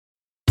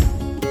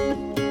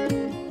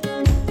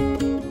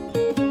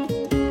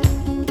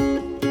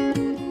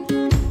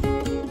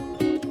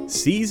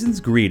Season's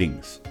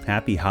greetings,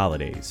 happy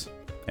holidays,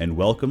 and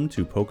welcome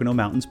to Pocono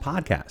Mountains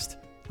Podcast.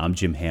 I'm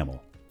Jim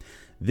Hamill.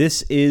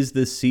 This is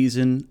the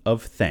season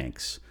of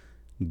thanks.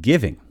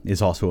 Giving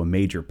is also a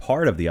major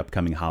part of the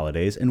upcoming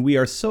holidays, and we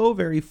are so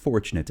very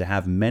fortunate to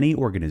have many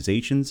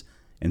organizations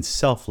and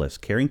selfless,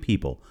 caring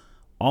people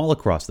all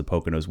across the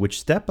Poconos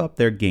which step up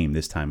their game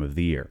this time of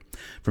the year.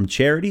 From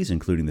charities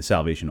including the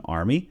Salvation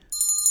Army,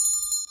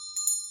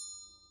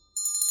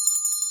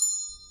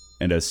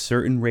 and a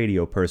certain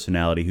radio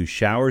personality who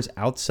showers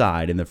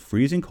outside in the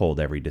freezing cold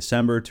every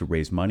December to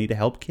raise money to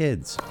help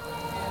kids.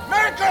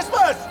 Merry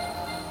Christmas!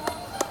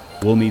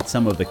 We'll meet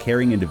some of the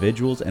caring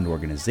individuals and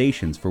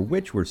organizations for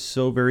which we're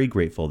so very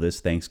grateful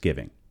this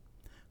Thanksgiving.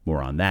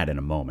 More on that in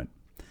a moment.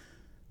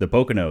 The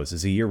Poconos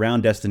is a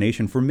year-round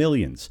destination for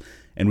millions,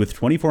 and with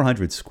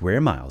 2,400 square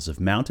miles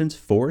of mountains,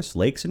 forests,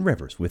 lakes, and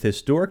rivers, with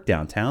historic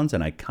downtowns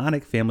and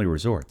iconic family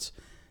resorts,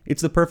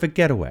 it's the perfect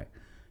getaway.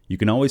 You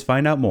can always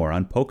find out more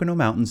on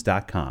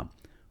PoconoMountains.com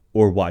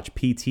or watch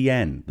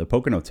PTN, the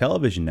Pocono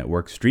Television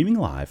Network, streaming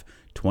live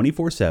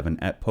 24/7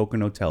 at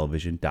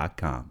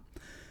PoconoTelevision.com.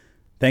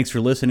 Thanks for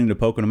listening to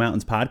Pocono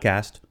Mountains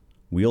Podcast.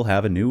 We'll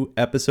have a new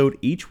episode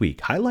each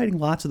week, highlighting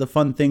lots of the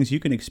fun things you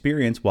can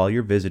experience while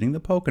you're visiting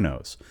the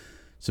Poconos.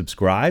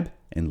 Subscribe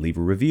and leave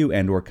a review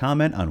and or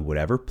comment on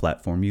whatever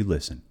platform you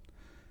listen.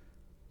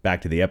 Back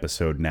to the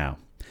episode now.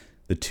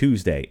 The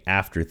Tuesday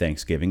after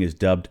Thanksgiving is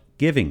dubbed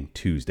Giving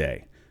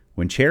Tuesday,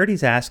 when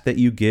charities ask that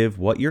you give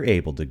what you're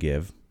able to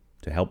give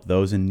to help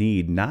those in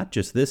need, not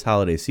just this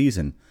holiday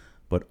season,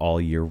 but all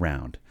year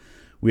round.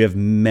 We have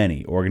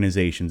many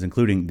organizations,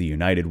 including the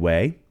United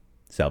Way,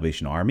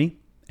 Salvation Army,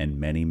 and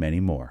many,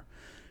 many more.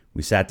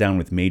 We sat down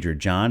with Major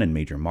John and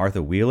Major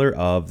Martha Wheeler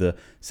of the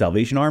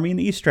Salvation Army in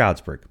East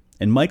Stroudsburg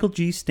and Michael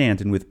G.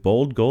 Stanton with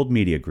Bold Gold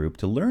Media Group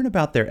to learn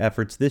about their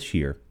efforts this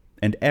year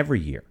and every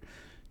year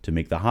to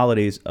make the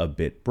holidays a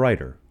bit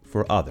brighter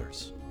for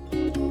others.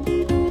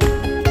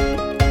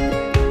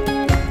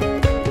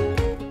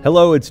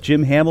 Hello, it's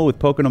Jim Hamill with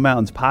Pocono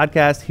Mountains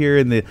Podcast here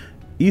in the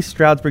East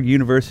Stroudsburg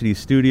University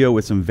studio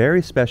with some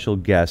very special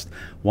guests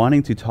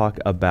wanting to talk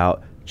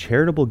about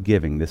charitable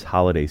giving this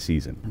holiday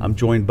season. I'm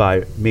joined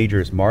by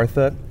Majors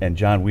Martha and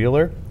John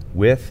Wheeler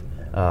with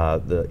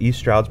the East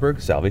Stroudsburg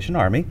Salvation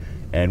Army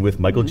and with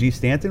Michael G.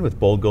 Stanton with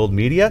Bold Gold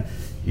Media.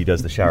 He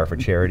does the Shower for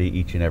Charity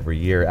each and every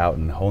year out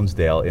in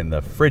Honesdale in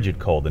the frigid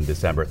cold in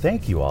December.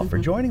 Thank you all for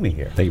joining me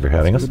here. Thank you for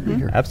having us.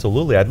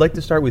 Absolutely. I'd like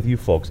to start with you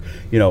folks.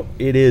 You know,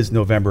 it is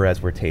November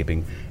as we're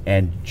taping,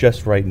 and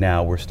just right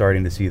now we're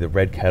starting to see the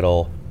Red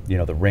Kettle, you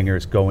know, the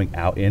ringers going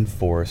out in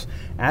force,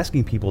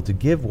 asking people to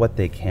give what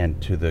they can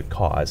to the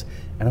cause.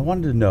 And I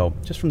wanted to know,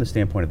 just from the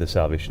standpoint of the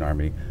Salvation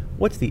Army,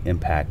 what's the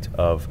impact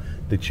of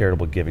the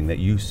charitable giving that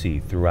you see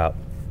throughout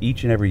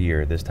each and every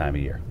year this time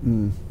of year?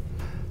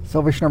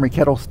 Salvation Army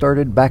Kettle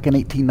started back in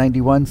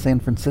 1891, San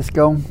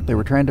Francisco. They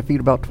were trying to feed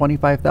about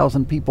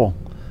 25,000 people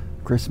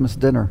Christmas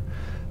dinner.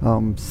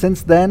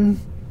 Since then,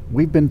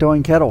 we've been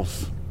doing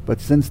kettles, but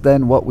since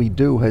then what we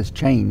do has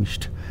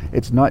changed.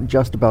 It's not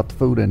just about the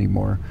food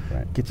anymore.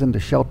 Right. It gets into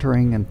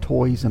sheltering and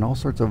toys and all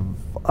sorts of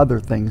other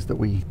things that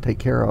we take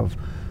care of.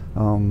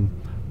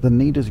 The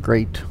need is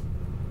great,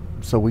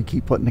 so we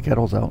keep putting the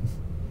kettles out.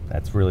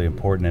 That's really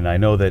important, and I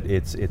know that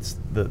it's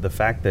the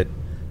fact that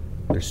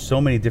there's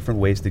so many different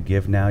ways to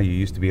give now. You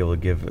used to be able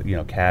to give, you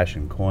know, cash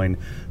and coin,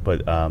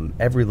 but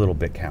every little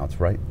bit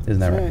counts, right? Isn't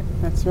that right?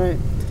 That's right.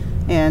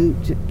 And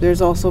there's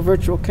also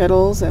virtual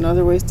kettles and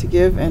other ways to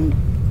give, and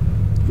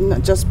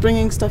not just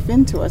bringing stuff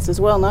into us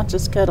as well, not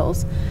just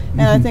kettles.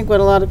 And I think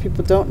what a lot of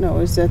people don't know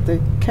is that the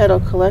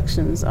kettle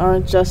collections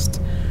aren't just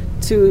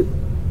to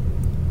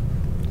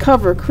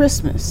cover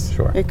Christmas.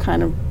 Sure. It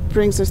kind of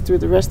brings us through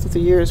the rest of the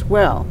year as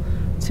well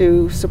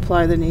to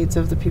supply the needs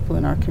of the people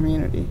in our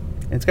community.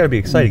 And it's got to be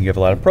exciting. You have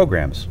a lot of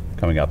programs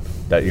coming up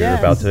that you're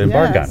about to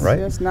embark on, right?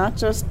 Yes, not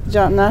just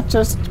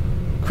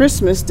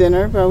Christmas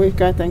dinner, but we've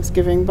got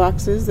Thanksgiving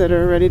boxes that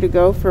are ready to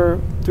go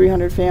for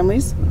 300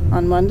 families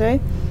on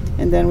Monday.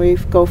 And then we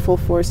go full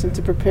force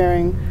into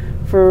preparing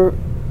for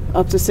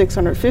up to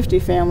 650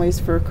 families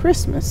for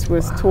Christmas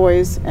with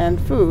toys and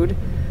food.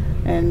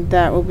 And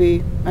that will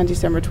be on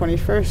December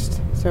 21st.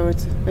 So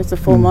it's a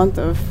full month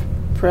of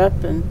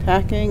prep and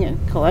packing and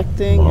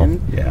collecting.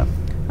 Yeah.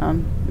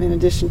 In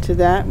addition to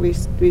that, we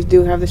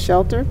do have the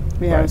shelter.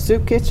 We have a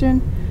soup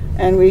kitchen,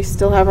 and we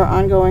still have our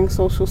ongoing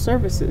social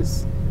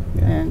services.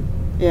 Yeah. And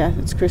yeah,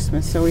 it's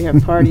Christmas, so we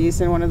have parties,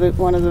 and one of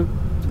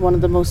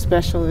the most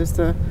special is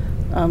the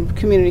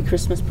community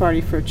Christmas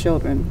party for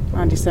children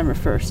on December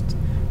 1st.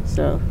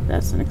 So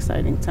that's an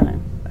exciting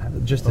time.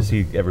 Just to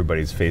see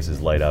everybody's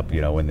faces light up, you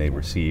know, when they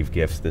receive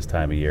gifts this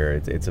time of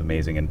year, it's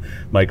amazing. And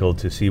Michael,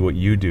 to see what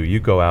you do, you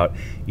go out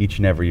each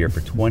and every year for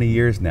 20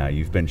 years now.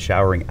 You've been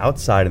showering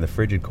outside in the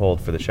frigid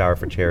cold for the Shower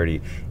for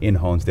Charity in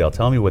Honesdale.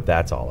 Tell me what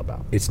that's all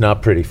about. It's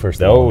not pretty,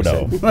 first of all.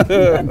 No.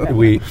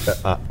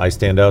 I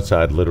stand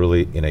outside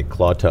literally in a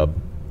claw tub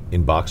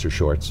in boxer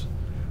shorts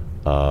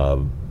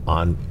on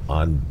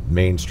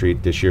Main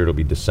Street. This year it'll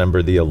be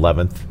December the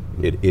 11th.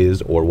 It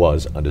is or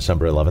was on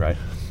December 11th. Right.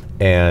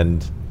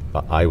 And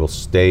I will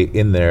stay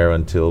in there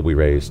until we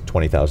raise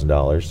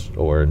 $20,000,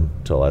 or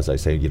until, as I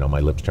say, my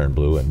lips turn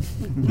blue and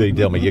they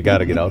tell me you got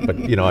to get out. But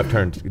I've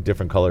turned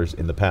different colors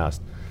in the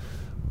past.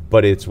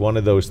 But it's one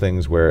of those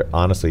things where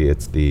honestly,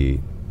 it's the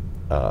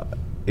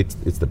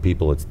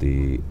people, it's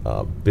the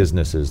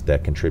businesses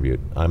that contribute.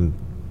 I'm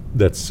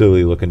that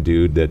silly looking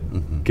dude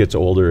that gets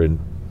older and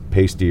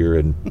pastier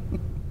and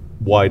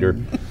wider.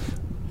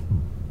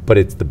 But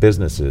it's the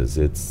businesses.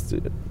 It's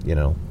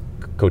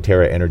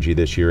Coterra Energy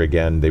this year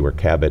again. They were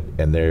Cabot,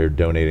 and they're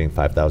donating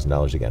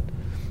 $5,000 again.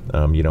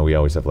 We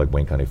always have like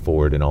Wayne County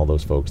Ford and all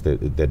those folks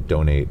that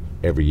donate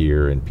every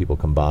year, and people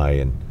come by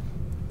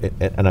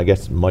and I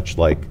guess much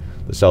like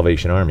the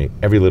Salvation Army,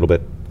 every little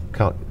bit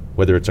count.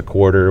 Whether it's a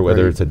quarter,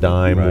 whether it's a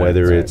dime,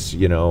 whether it's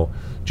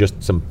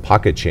just some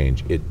pocket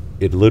change,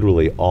 it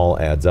literally all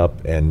adds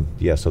up. And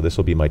so this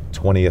will be my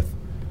 20th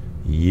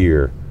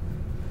year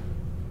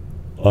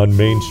on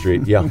Main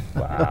Street. Yeah.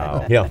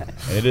 Wow. Yeah.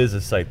 It is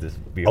a sight to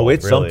behold. Oh,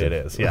 it's really something.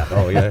 It is. Yeah.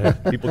 Oh, yeah.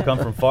 People come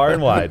from far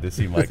and wide to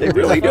see Michael. They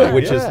really do.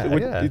 Which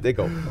Yeah. they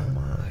go, oh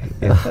my.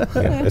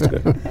 Yeah, that's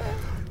good.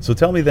 So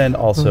tell me then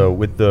also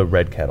with the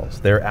Red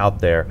Kettles, they're out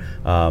there.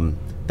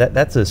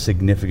 That's a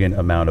significant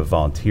amount of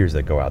volunteers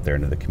that go out there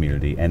into the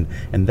community, and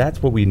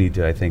that's what we need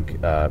to, I think,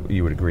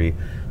 you would agree,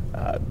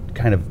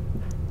 kind of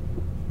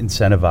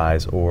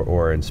incentivize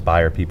or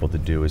inspire people to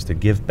do, is to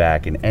give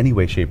back in any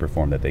way, shape, or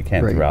form that they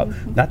can throughout,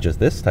 not just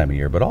this time of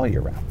year, but all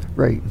year round.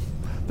 Right.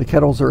 The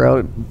Kettles are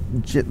out,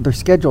 they're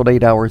scheduled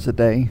 8 hours a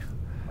day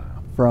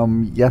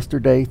from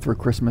yesterday through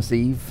Christmas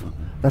Eve.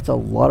 That's a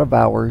lot of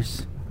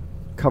hours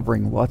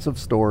covering lots of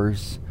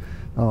stores.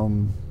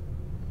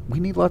 We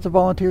need lots of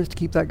volunteers to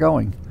keep that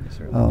going.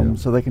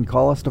 So they can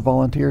call us to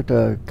volunteer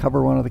to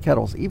cover one of the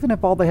kettles. Even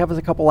if all they have is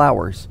a couple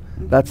hours,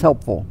 that's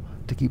helpful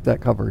to keep that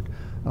covered.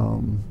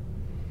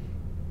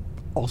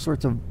 All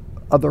sorts of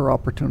other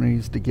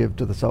opportunities to give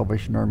to the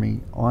Salvation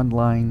Army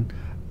online.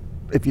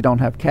 If you don't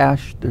have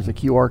cash, there's a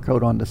QR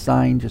code on the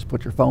sign. Just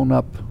put your phone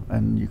up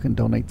and you can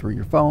donate through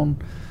your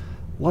phone.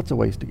 Lots of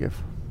ways to give.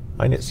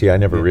 I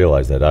never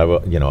realized that. I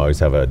always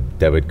have a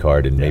debit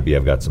card, and maybe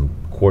I've got some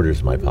quarters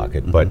in my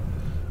pocket, but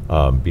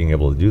being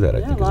able to do that,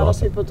 I think, is awesome. A lot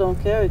of people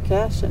don't carry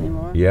cash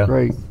anymore. Yeah.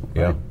 Right.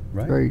 Yeah.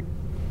 Right.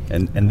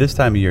 And this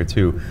time of year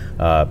too,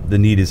 the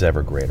need is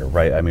ever greater,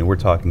 right? I mean, we're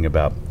talking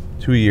about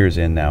 2 years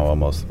in now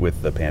almost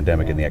with the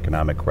pandemic and the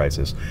economic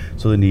crisis.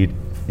 So the need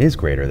is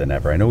greater than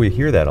ever. I know we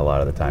hear that a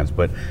lot of the times,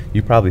 but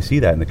you probably see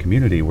that in the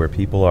community where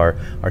people are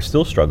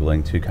still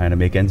struggling to kind of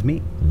make ends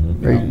meet.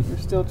 Right. We're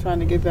still trying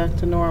to get back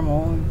to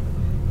normal,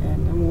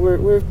 and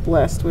we're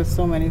blessed with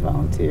so many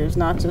volunteers,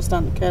 not just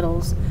on the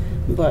kettles,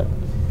 but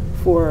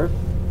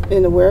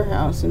in the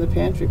warehouse, in the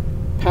pantry,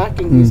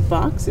 packing these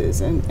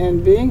boxes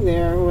and being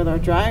there with our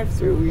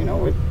drive-through,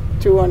 with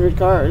 200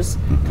 cars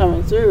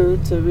coming through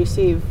to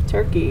receive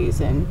turkeys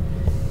and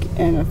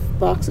a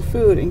box of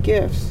food and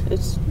gifts.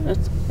 It's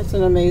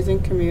an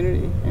amazing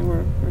community, and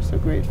we're so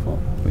grateful.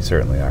 We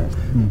certainly are.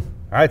 All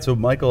right, so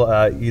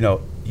Michael,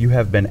 you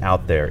have been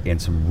out there in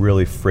some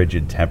really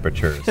frigid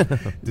temperatures.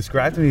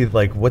 Describe to me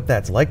what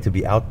that's like to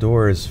be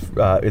outdoors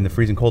in the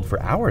freezing cold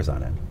for hours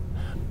on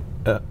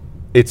end.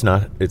 It's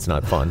not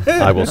fun,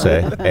 I will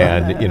say.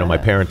 And my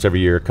parents every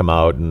year come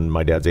out, and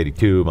my dad's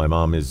 82, my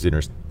mom is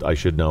I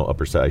should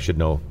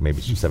know,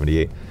 maybe she's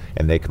 78,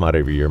 and they come out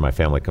every year. My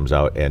family comes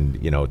out, and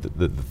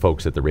the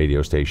folks at the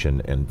radio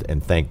station,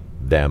 and thank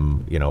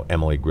them.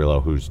 Emily Grillo,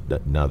 who's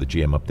now the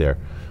GM up there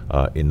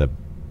in the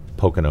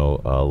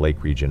Pocono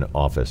Lake Region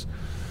office.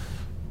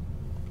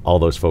 All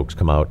those folks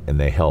come out and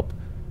they help.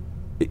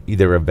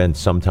 There have been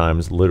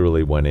sometimes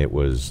literally when it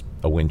was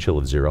a wind chill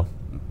of 0.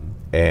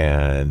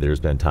 And there's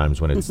been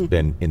times when it's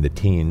been in the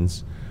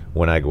teens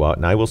when I go out,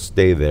 and I will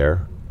stay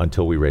there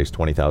until we raise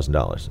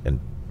 $20,000. And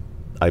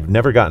I've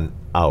never gotten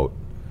out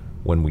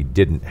when we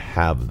didn't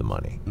have the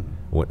money.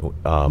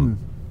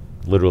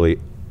 Literally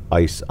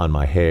ice on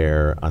my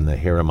hair, on the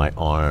hair of my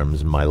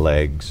arms, my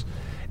legs.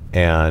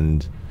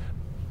 And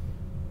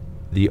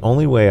the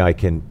only way I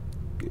can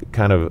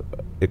kind of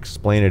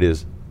explain it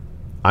is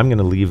I'm going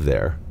to leave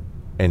there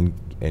and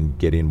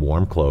get in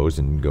warm clothes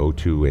and go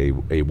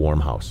to a warm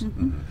house.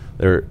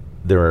 There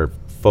are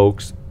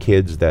folks,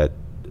 kids, that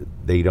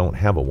they don't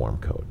have a warm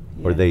coat,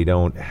 or they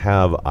don't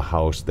have a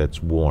house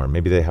that's warm.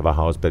 Maybe they have a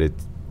house, but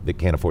they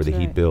can't afford the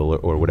heat bill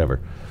or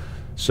whatever.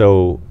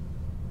 So,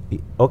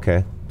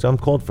 okay, so I'm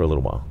cold for a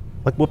little while.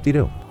 Like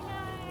whoop-de-doo.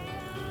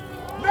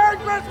 Merry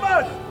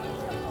Christmas!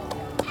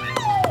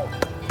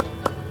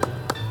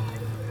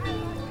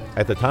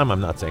 At the time,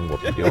 I'm not saying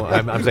whoop-de-doo.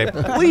 I'm saying,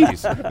 please,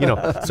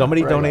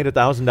 somebody donate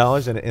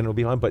 $1,000 and it'll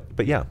be fine.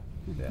 But yeah.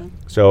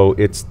 So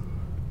it's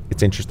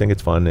interesting,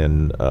 it's fun,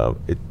 and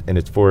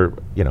it's for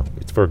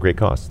a great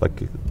cause, like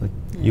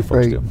You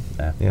folks Right. do.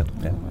 Yeah. Yeah.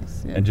 Yeah.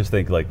 Yeah. And just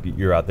think, like,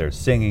 you're out there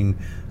singing,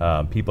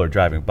 people are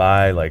driving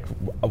by, like,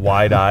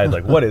 wide-eyed,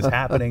 like, what is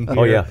happening here?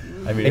 Oh yeah,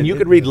 I mean, and you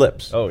could read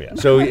lips. Oh, yeah.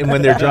 So and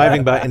when they're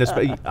driving by, and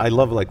I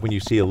love like when you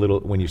see a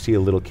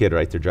little kid,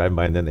 right? They're driving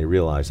by, and then they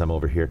realize I'm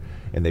over here,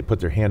 and they put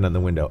their hand on the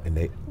window, and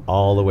they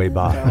all the way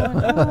by,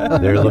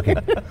 they're looking,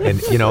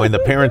 and and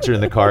the parents are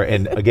in the car,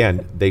 and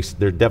again,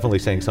 they're definitely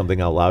saying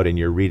something out loud, and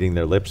you're reading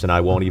their lips, and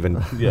I won't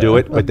even do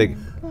it, but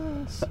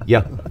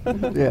yeah,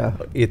 Yeah.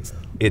 it's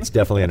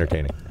definitely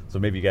entertaining. So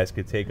maybe you guys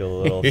could take a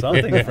little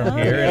something from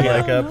here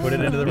and like put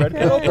it into the Red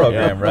Kettle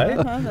program, right?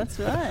 That's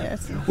right.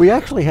 We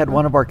actually had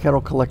one of our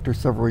kettle collectors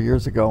several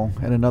years ago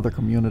in another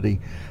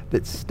community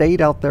that stayed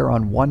out there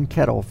on one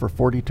kettle for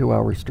 42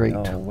 hours straight.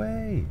 No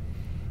way.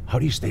 How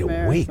do you stay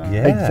Marathon. awake?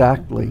 Yeah.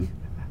 Exactly.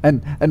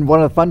 And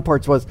one of the fun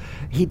parts was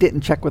he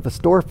didn't check with the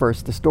store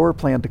first. The store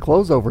planned to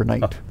close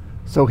overnight.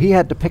 So he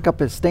had to pick up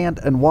his stand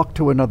and walk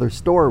to another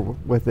store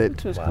with it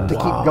Which was to cool.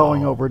 keep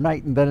going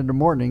overnight, and then in the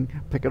morning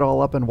pick it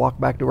all up and walk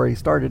back to where he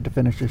started to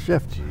finish his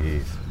shift.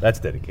 Jeez, that's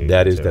dedication.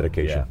 That is too.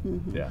 dedication.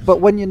 Yeah. Yeah. But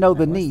when you know the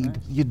was need, nice.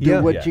 you do Yeah.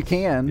 what Yes. you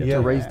can Yeah.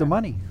 to raise the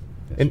money.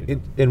 And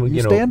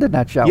You stand in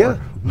that shower. Yeah,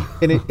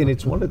 and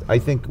it's one of I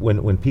think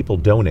when people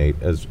donate,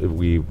 as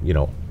we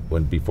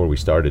before we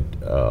started,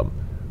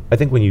 I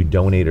think when you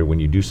donate or when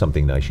you do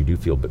something nice, you do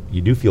feel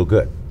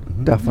good.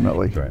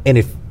 Definitely. That's right. And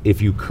if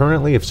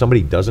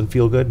somebody doesn't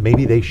feel good,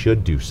 maybe they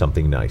should do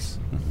something nice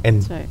and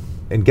That's right.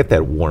 and get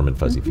that warm and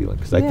fuzzy feeling,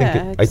 because I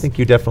Yeah, think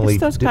you definitely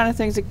It's those kind of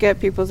things that get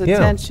people's Yeah.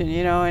 attention,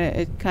 and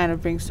it kind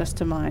of brings us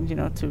to mind,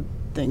 to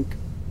think,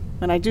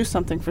 when I do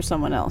something for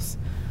someone else,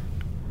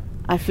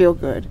 I feel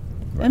good.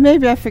 And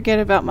maybe I forget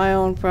about my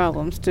own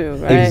problems too,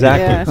 right?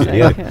 Exactly.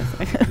 Yeah.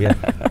 Yeah.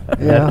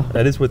 Yeah.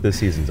 That is what this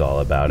season's all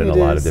about in It a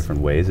lot of is.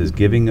 different ways, is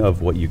giving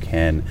of what you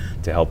can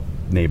to help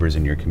neighbors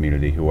in your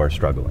community who are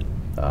struggling.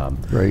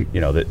 Right.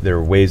 There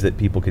are ways that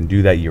people can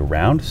do that year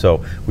round,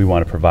 so we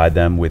want to provide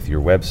them with your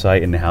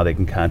website and how they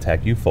can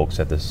contact you folks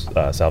at this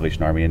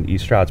Salvation Army in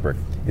East Stroudsburg.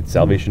 It's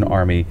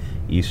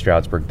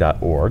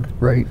salvationarmyeaststroudsburg.org.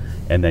 Right.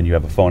 And then you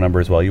have a phone number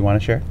as well you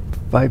want to share?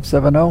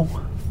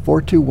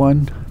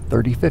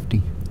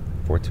 570-421-3050.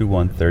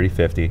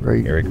 421-3050,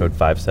 Right. area code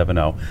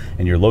 570.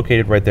 And you're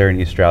located right there in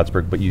East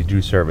Stroudsburg, but you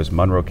do service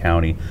Monroe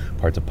County,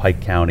 parts of Pike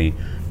County,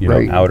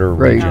 Right. outer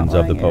Right. regions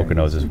of the Outlying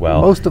Poconos as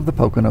well. Most of the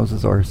Poconos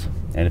is ours.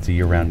 And it's a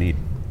year-round need.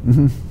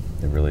 Hmm.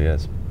 It really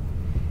is.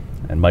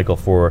 And Michael,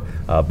 for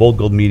Bold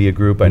Gold Media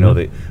Group, I know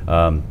that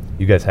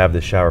you guys have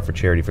this shower for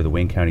charity for the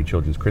Wayne County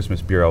Children's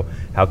Christmas Bureau.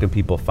 How can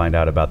people find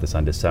out about this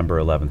on December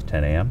 11th,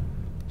 10 a.m.?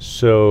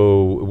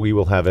 So we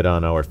will have it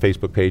on our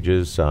Facebook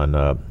pages, on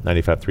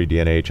 95.3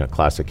 DNH, on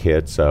Classic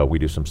Hits. We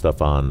do some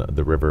stuff on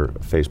the River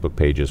Facebook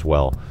page as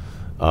well.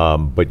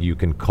 But you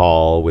can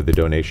call with a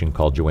donation.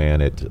 Call Joanne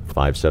at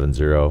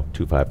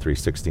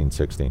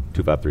 570-253-1616,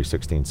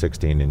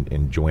 253-1616,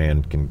 and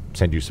Joanne can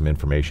send you some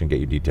information, get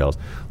you details.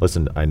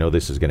 Listen, I know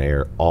this is going to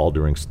air all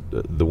during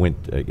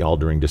all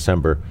during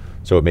December,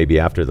 so it may be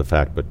after the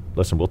fact. But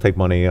listen, we'll take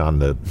money on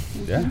the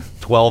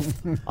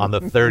 12th, on the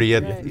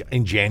 30th, Right.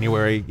 in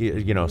January.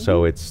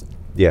 So it is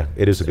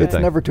a good It's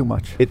thing. never too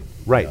much.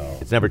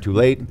 It's never too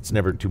late. It's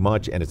never too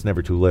much, and it's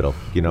never too little.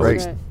 Right.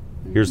 It's,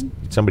 here's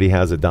somebody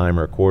has a dime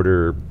or a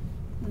quarter,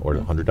 or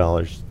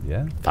 $100,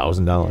 Yeah.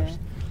 $1,000.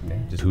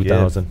 Just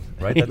 2,000.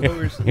 give, right? That's what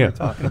we Yeah. were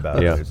talking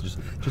about. Yeah. It's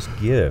just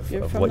give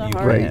Give of from what the you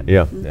heart. can.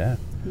 Yeah. Yeah.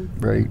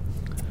 Right.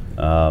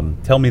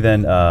 Tell me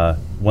then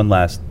one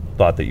last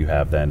thought that you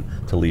have then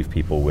to leave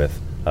people with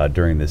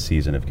during this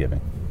season of giving.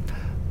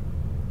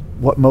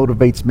 What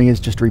motivates me is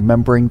just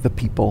remembering the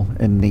people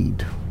in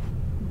need.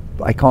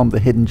 I call them the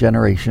hidden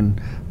generation,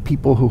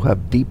 people who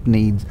have deep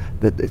needs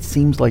that it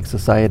seems like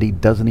society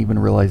doesn't even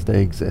realize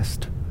they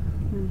exist.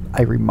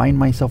 I remind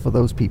myself of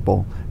those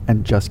people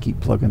and just keep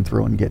plugging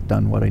through and get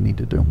done what I need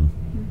to do.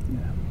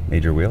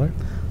 Major Wheeler?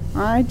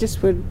 I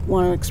just would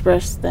want to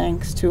express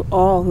thanks to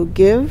all who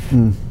give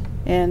Mm.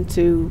 and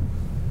to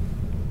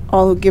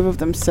all who give of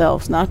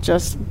themselves, not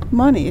just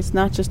money. It's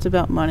not just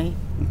about money.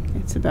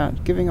 It's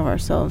about giving of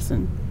ourselves,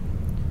 and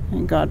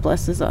God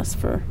blesses us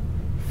for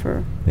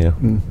Yeah.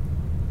 Mm.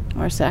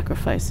 our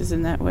sacrifices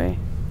in that way.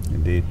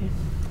 Indeed.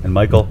 And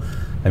Michael,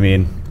 I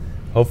mean,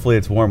 hopefully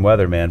it's warm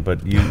weather, man,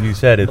 but you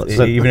said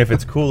Listen- even if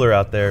it's cooler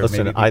out there,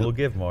 Listen, maybe people will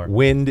give more.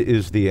 Wind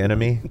is the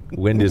enemy.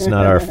 Wind is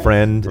not our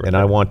friend. And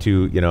I want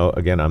to,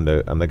 again, I'm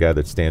the guy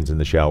that stands in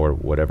the shower,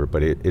 whatever.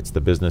 But it's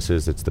the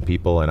businesses, it's the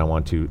people, and I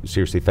want to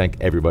seriously thank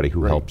everybody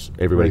who Right. helps,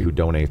 everybody Right. who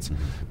donates.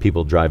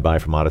 People drive by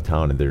from out of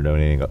town and they're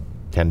donating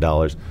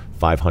 $10,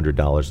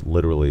 $500.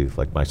 Literally,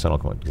 like my son will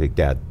come up and say,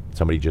 "Dad,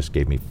 somebody just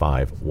gave me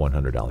 5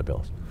 $100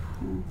 bills,"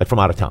 like from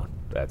out of town.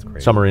 That's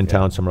great. Some are in Yeah.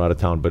 town, some are out of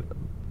town, but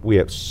we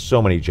have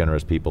so many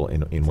generous people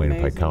in Wayne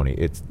and Pike amazing. County.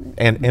 It's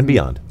and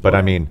beyond. But Oh,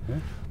 I mean, yeah.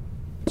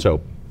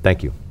 so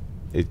thank you.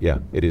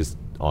 It is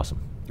awesome.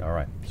 All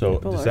right. So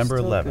People are December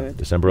still 11th. good.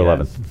 December Yes.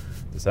 11th.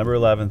 December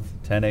 11th,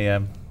 10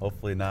 a.m.,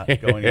 Hopefully not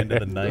going into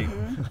the night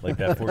like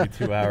that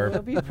 42-hour.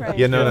 We'll be praying.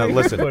 Yeah, no,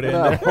 listen. Put in.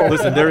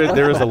 Listen,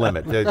 there is a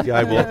limit.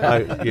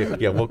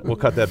 We'll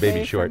cut that baby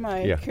Pray for short.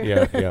 Mike.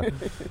 Yeah.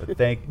 But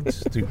thanks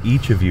to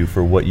each of you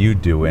for what you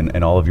do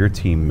and all of your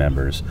team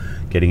members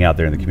getting out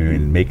there in the community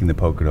and making the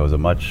Poconos a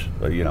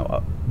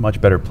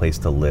much better place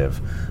to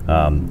live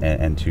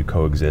and to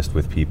coexist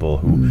with people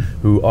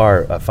who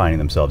are finding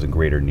themselves in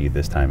greater need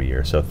this time of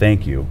year. So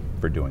thank you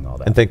for doing all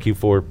that. And thank you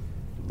for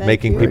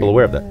making you. people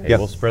aware of that. Hey,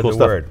 we'll spread the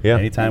stuff. word Yeah.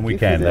 anytime we you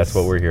for can. That's this.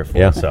 what we're here for.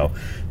 Yeah. So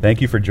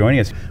thank you for joining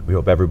us. We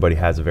hope everybody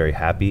has a very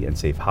happy and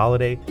safe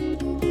holiday.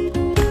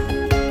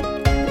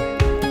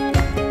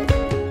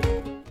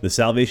 The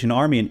Salvation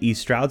Army in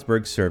East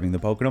Stroudsburg serving the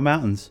Pocono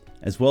Mountains,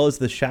 as well as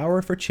the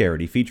Shower for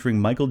Charity featuring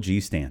Michael G.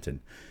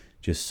 Stanton.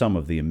 Just some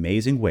of the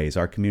amazing ways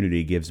our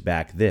community gives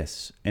back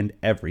this and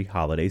every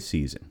holiday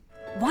season.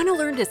 Want to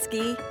learn to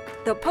ski?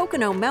 The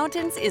Pocono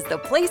Mountains is the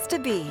place to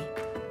be.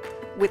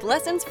 With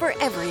lessons for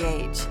every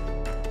age.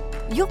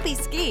 You'll be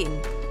skiing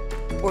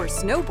or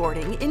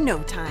snowboarding in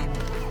no time.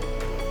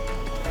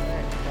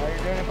 Now you're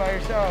doing it by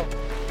yourself.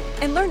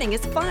 And learning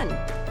is fun.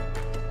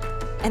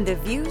 And the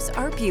views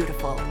are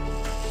beautiful.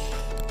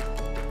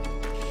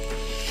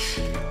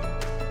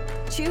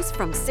 Choose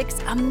from 6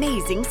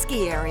 amazing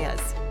ski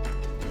areas.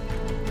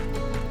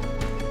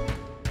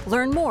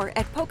 Learn more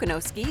at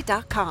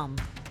PoconoSki.com.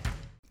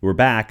 We're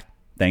back.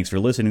 Thanks for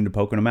listening to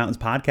Pocono Mountains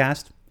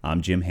Podcast.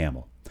 I'm Jim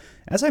Hamill.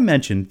 As I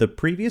mentioned, the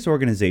previous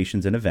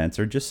organizations and events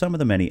are just some of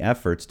the many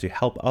efforts to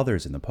help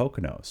others in the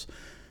Poconos.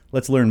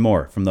 Let's learn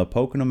more from the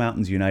Pocono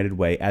Mountains United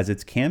Way as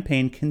its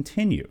campaign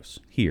continues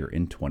here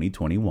in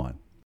 2021.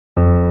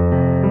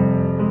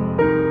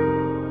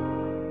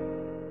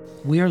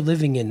 We are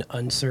living in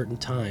uncertain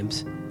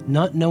times,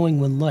 not knowing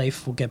when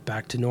life will get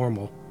back to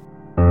normal.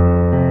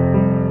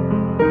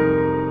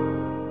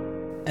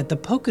 At the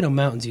Pocono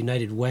Mountains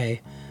United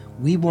Way,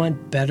 we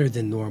want better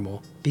than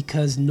normal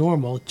because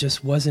normal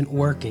just wasn't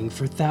working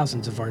for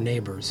thousands of our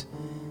neighbors.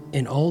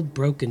 An old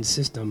broken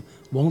system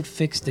won't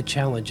fix the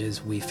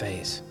challenges we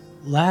face.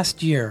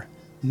 Last year,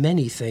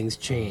 many things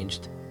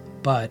changed,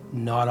 but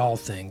not all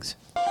things.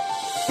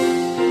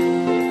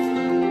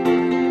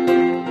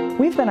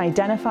 We've been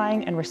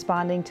identifying and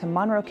responding to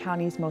Monroe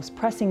County's most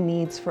pressing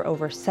needs for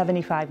over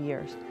 75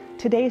 years.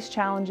 Today's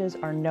challenges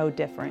are no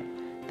different.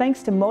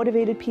 Thanks to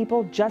motivated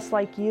people just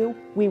like you,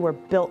 we were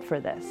built for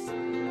this.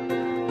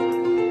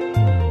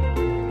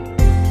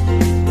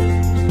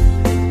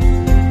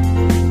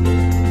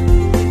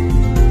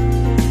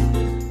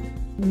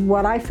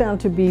 What I found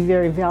to be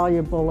very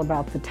valuable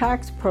about the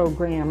tax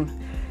program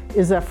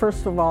is that,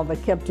 first of all, they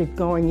kept it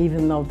going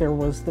even though there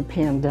was the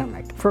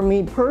pandemic. For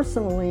me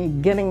personally,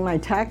 getting my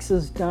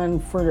taxes done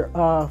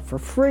for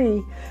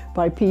free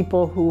by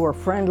people who are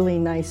friendly,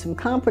 nice, and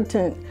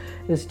competent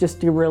is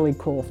just a really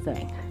cool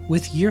thing.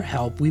 With your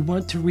help, we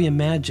want to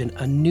reimagine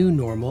a new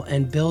normal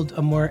and build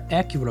a more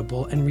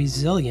equitable and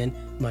resilient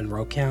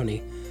Monroe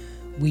County.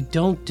 We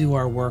don't do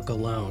our work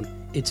alone.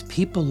 It's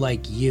people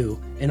like you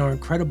and our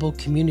incredible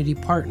community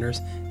partners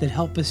that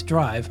help us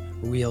drive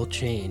real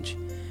change.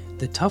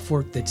 The tough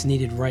work that's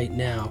needed right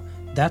now,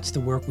 that's the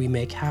work we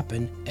make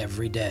happen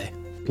every day.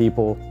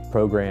 People,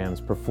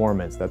 programs,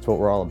 performance, that's what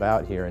we're all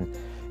about here. And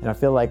I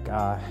feel like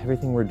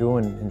everything we're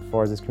doing as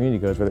far as this community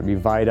goes, whether it be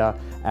VITA,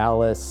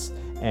 Alice,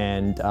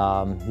 and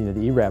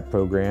the ERAP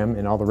program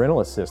and all the rental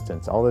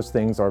assistance, all those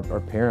things are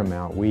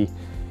paramount.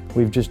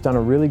 We've just done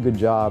a really good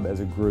job as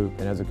a group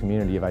and as a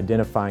community of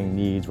identifying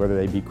needs, whether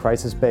they be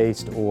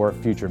crisis-based or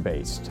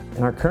future-based.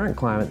 In our current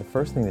climate, the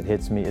first thing that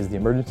hits me is the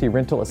Emergency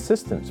Rental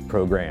Assistance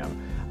Program.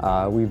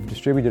 We've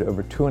distributed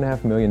over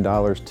 $2.5 million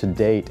to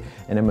date,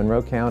 and in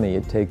Monroe County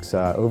it takes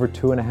over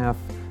 2.5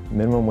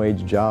 minimum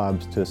wage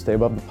jobs to stay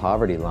above the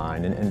poverty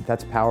line, and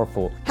that's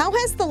powerful. How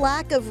has the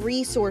lack of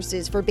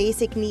resources for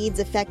basic needs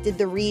affected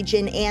the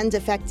region and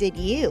affected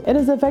you? It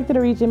has affected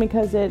the region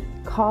because it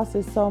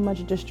causes so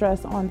much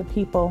distress on the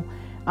people.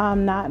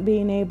 Not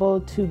being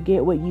able to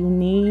get what you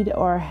need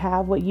or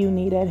have what you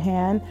need at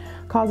hand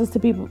causes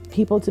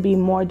people to be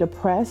more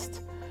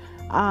depressed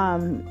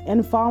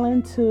and fall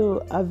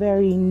into a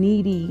very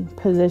needy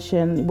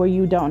position where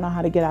you don't know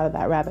how to get out of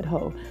that rabbit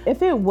hole.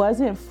 If it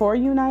wasn't for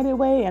United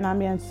Way, and I'm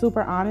being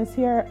super honest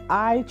here,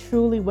 I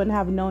truly wouldn't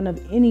have known of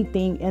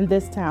anything in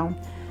this town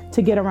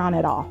to get around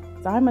at all.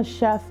 So I'm a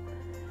chef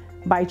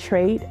by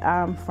trade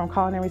from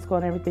culinary school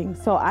and everything.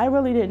 So I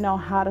really didn't know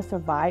how to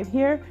survive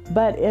here.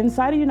 But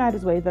inside of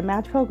United Way, the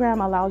match program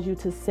allows you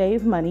to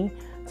save money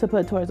to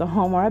put towards a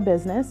home or a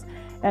business.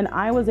 And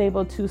I was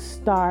able to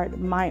start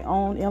my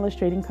own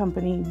illustrating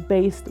company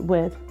based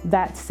with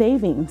that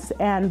savings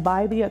and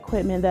buy the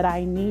equipment that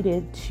I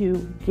needed to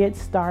get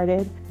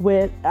started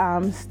with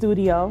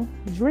Studio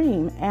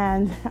Dream.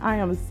 And I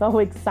am so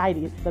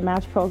excited. The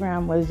match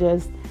program was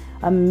just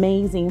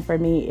amazing for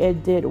me.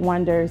 It did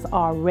wonders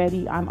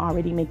already. I'm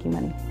already making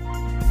money.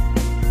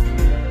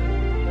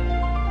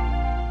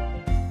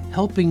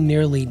 Helping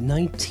nearly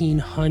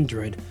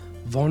 1,900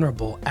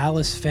 vulnerable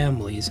Alice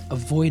families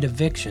avoid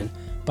eviction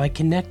by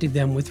connecting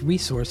them with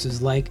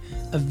resources like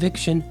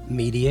eviction,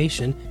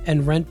 mediation,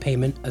 and rent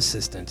payment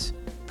assistance.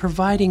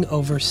 Providing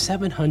over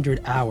 700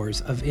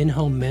 hours of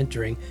in-home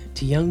mentoring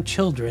to young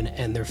children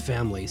and their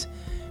families,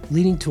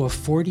 leading to a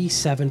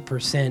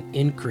 47%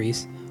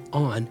 increase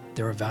on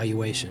their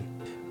evaluation.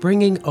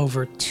 Bringing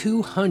over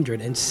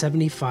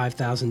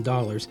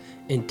 $275,000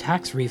 in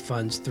tax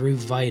refunds through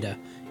VITA,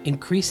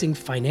 increasing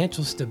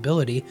financial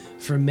stability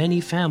for many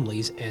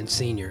families and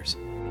seniors.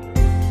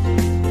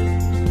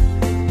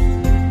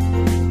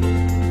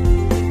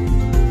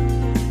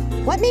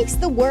 What makes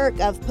the work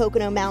of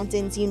Pocono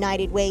Mountains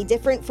United Way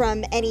different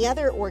from any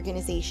other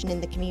organization in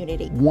the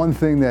community? One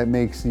thing that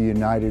makes the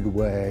United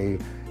Way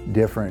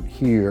different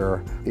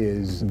here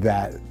is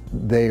that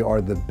they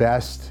are the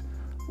best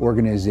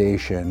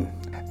organization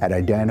at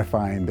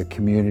identifying the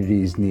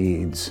community's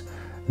needs,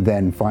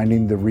 then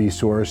finding the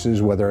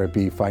resources, whether it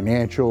be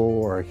financial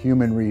or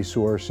human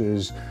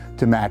resources,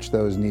 to match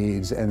those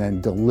needs and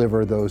then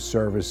deliver those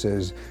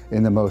services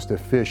in the most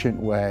efficient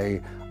way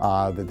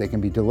that they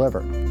can be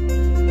delivered.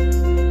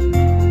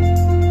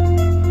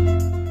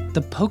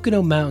 The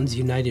Pocono Mountains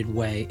United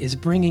Way is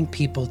bringing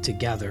people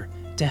together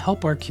to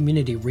help our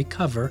community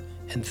recover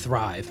and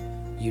thrive,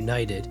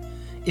 united.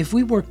 If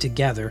we work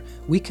together,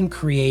 we can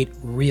create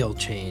real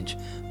change,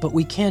 but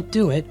we can't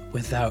do it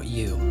without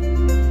you.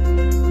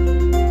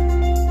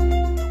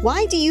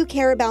 Why do you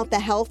care about the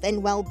health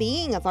and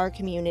well-being of our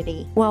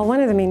community? Well,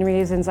 one of the main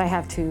reasons, I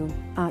have two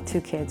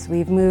kids.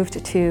 We've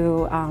moved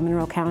to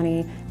Monroe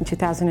County in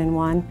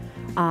 2001.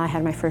 I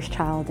had my first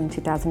child in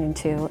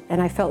 2002,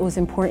 and I felt it was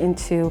important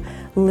to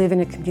live in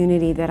a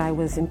community that I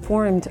was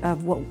informed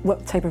of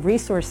what type of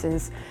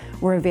resources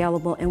were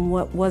available and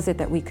what was it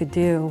that we could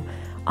do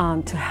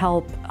to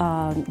help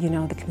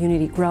the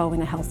community grow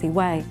in a healthy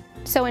way.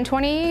 So in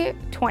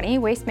 2020,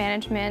 Waste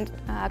Management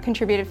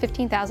contributed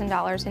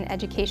 $15,000 in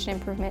education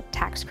improvement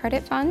tax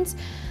credit funds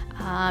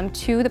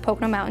to the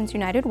Pocono Mountains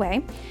United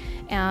Way.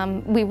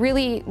 We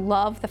really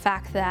love the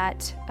fact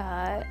that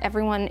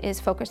everyone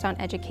is focused on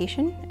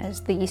education,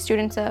 as the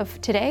students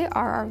of today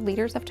are our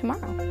leaders of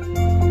tomorrow.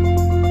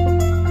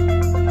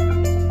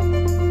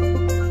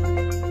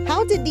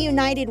 How did the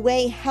United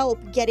Way help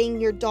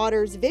getting your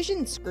daughter's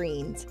vision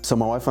screened? So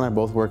my wife and I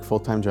both work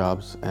full-time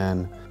jobs,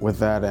 and with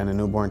that and a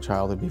newborn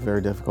child, it'd be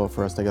very difficult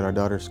for us to get our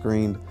daughter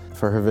screened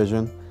for her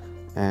vision.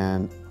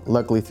 And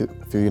luckily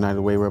through United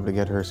Way, we were able to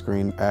get her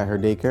screened at her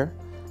daycare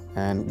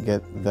and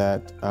get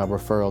that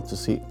referral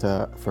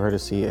for her to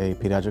see a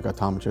pediatric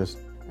optometrist.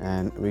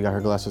 And we got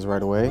her glasses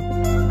right away.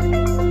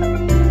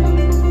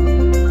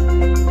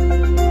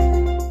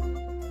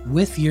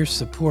 With your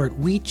support,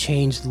 we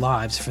changed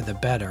lives for the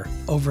better.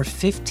 Over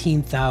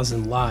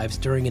 15,000 lives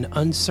during an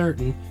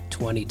uncertain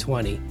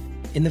 2020.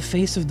 In the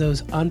face of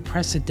those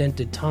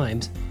unprecedented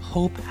times,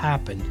 hope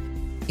happened.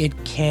 It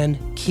can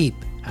keep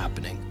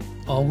happening.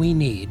 All we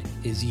need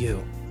is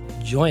you.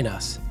 Join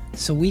us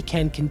so we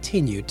can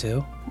continue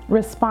to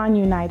respond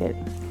united,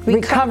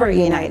 recover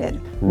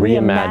united,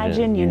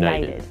 reimagine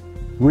united,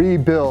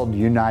 rebuild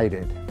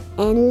united,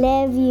 and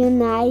live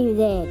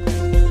united.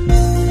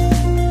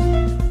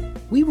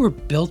 We were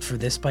built for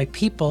this by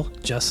people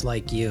just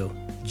like you.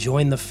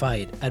 Join the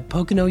fight at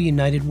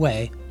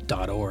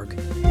PoconoUnitedWay.org.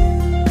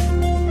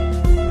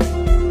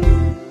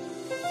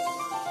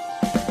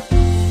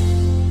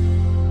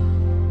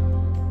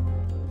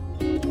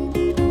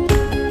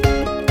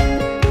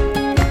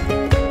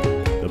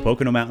 The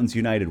Pocono Mountains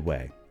United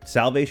Way,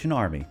 Salvation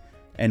Army,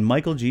 and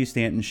Michael G.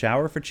 Stanton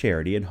Shower for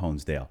Charity in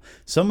Honesdale.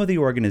 Some of the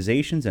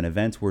organizations and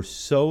events we're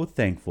so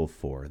thankful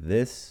for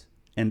this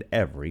and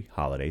every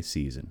holiday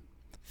season.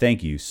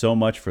 Thank you so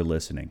much for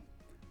listening.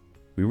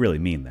 We really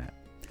mean that.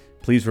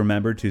 Please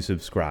remember to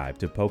subscribe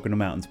to Pocono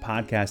Mountains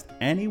Podcast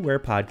anywhere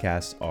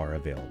podcasts are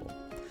available.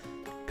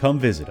 Come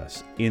visit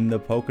us in the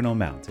Pocono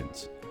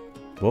Mountains.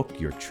 Book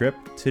your trip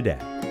today.